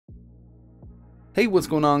Hey, what's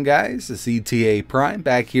going on, guys? It's ETA Prime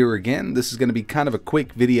back here again. This is going to be kind of a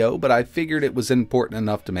quick video, but I figured it was important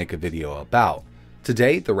enough to make a video about.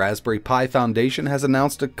 Today, the Raspberry Pi Foundation has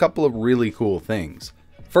announced a couple of really cool things.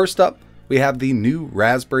 First up, we have the new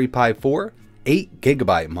Raspberry Pi 4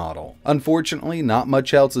 8GB model. Unfortunately, not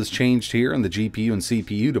much else has changed here in the GPU and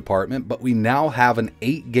CPU department, but we now have an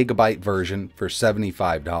 8GB version for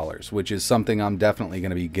 $75, which is something I'm definitely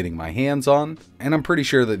going to be getting my hands on, and I'm pretty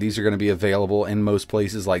sure that these are going to be available in most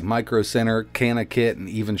places like Micro Center, CanaKit, and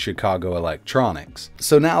even Chicago Electronics.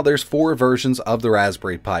 So now there's 4 versions of the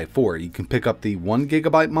Raspberry Pi 4. You can pick up the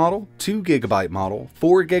 1GB model, 2GB model,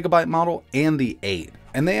 4GB model, and the 8.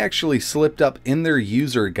 And they actually slipped up in their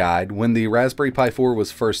user guide when the Raspberry Pi 4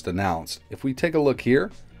 was first announced. If we take a look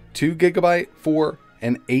here, 2GB, 4,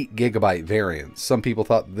 and 8GB variants. Some people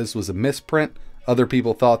thought this was a misprint. Other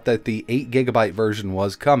people thought that the 8GB version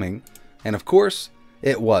was coming. And of course,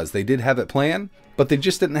 it was. They did have it planned, but they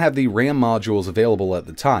just didn't have the RAM modules available at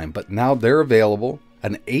the time. But now they're available,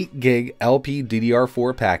 an 8GB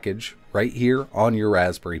Lpddr4 package, right here on your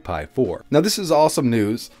Raspberry Pi 4. Now this is awesome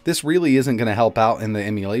news. This really isn't going to help out in the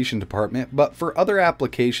emulation department, but for other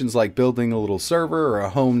applications like building a little server or a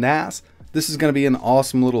home NAS, this is going to be an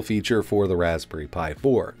awesome little feature for the Raspberry Pi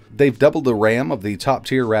 4. They've doubled the RAM of the top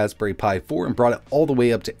tier Raspberry Pi 4 and brought it all the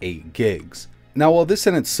way up to 8 gigs. Now while this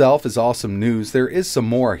in itself is awesome news, there is some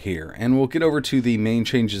more here, and we'll get over to the main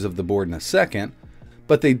changes of the board in a second.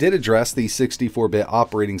 But they did address the 64-bit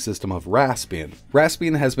operating system of Raspbian.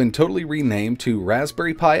 Raspbian has been totally renamed to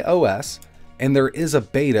Raspberry Pi OS, and there is a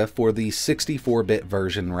beta for the 64-bit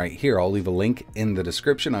version right here. I'll leave a link in the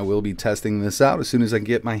description. I will be testing this out as soon as I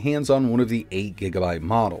get my hands on one of the 8GB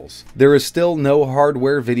models. There is still no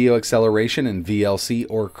hardware video acceleration in VLC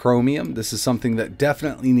or Chromium. This is something that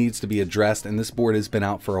definitely needs to be addressed, and this board has been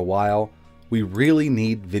out for a while. We really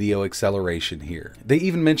need video acceleration here. They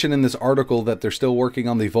even mentioned in this article that they're still working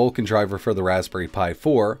on the Vulkan driver for the Raspberry Pi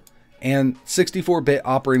 4, and 64-bit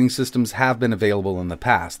operating systems have been available in the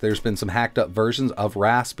past. There's been some hacked up versions of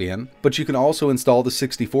Raspbian, but you can also install the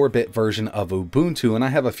 64-bit version of Ubuntu, and I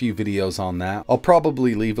have a few videos on that. I'll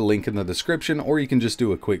probably leave a link in the description, or you can just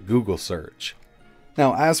do a quick Google search.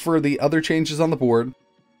 Now, as for the other changes on the board,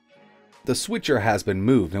 the switcher has been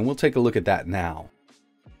moved, and we'll take a look at that now.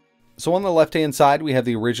 So on the left hand side, we have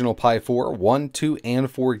the original Pi 4 1, 2,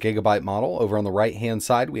 and 4GB model. Over on the right hand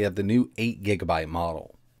side, we have the new 8GB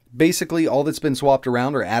model. Basically, all that's been swapped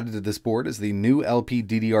around or added to this board is the new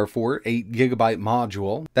Lpddr4 8GB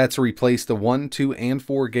module. That's replaced the 1, 2, and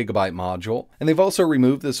 4GB module. And they've also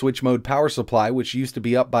removed the switch mode power supply, which used to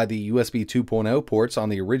be up by the USB 2.0 ports on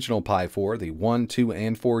the original Pi 4, the 1, 2,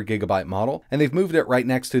 and 4GB model. And they've moved it right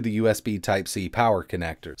next to the USB Type-C power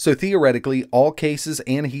connector. So theoretically, all cases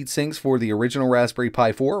and heatsinks for the original Raspberry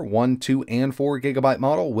Pi 4, 1, 2, and 4GB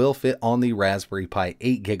model will fit on the Raspberry Pi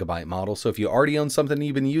 8GB model. So if you already own something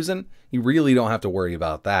you've been using, you really don't have to worry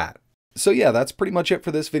about that. So yeah, that's pretty much it for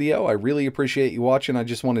this video. I really appreciate you watching. I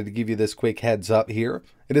just wanted to give you this quick heads up here.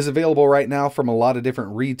 It is available right now from a lot of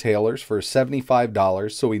different retailers for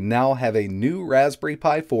 $75. So we now have a new Raspberry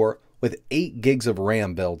Pi 4 with 8 gigs of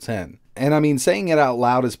RAM built in. And I mean, saying it out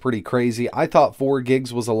loud is pretty crazy. I thought 4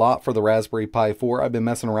 gigs was a lot for the Raspberry Pi 4. I've been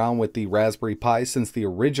messing around with the Raspberry Pi since the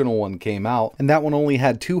original one came out, and that one only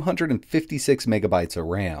had 256 megabytes of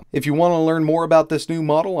RAM. If you want to learn more about this new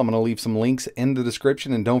model, I'm going to leave some links in the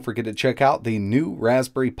description, and don't forget to check out the new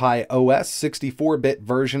Raspberry Pi OS 64-bit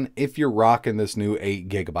version if you're rocking this new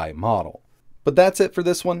 8GB model. But that's it for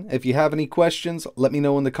this one. If you have any questions, let me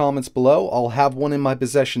know in the comments below. I'll have one in my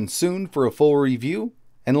possession soon for a full review.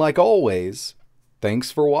 And like always,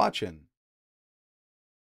 thanks for watching.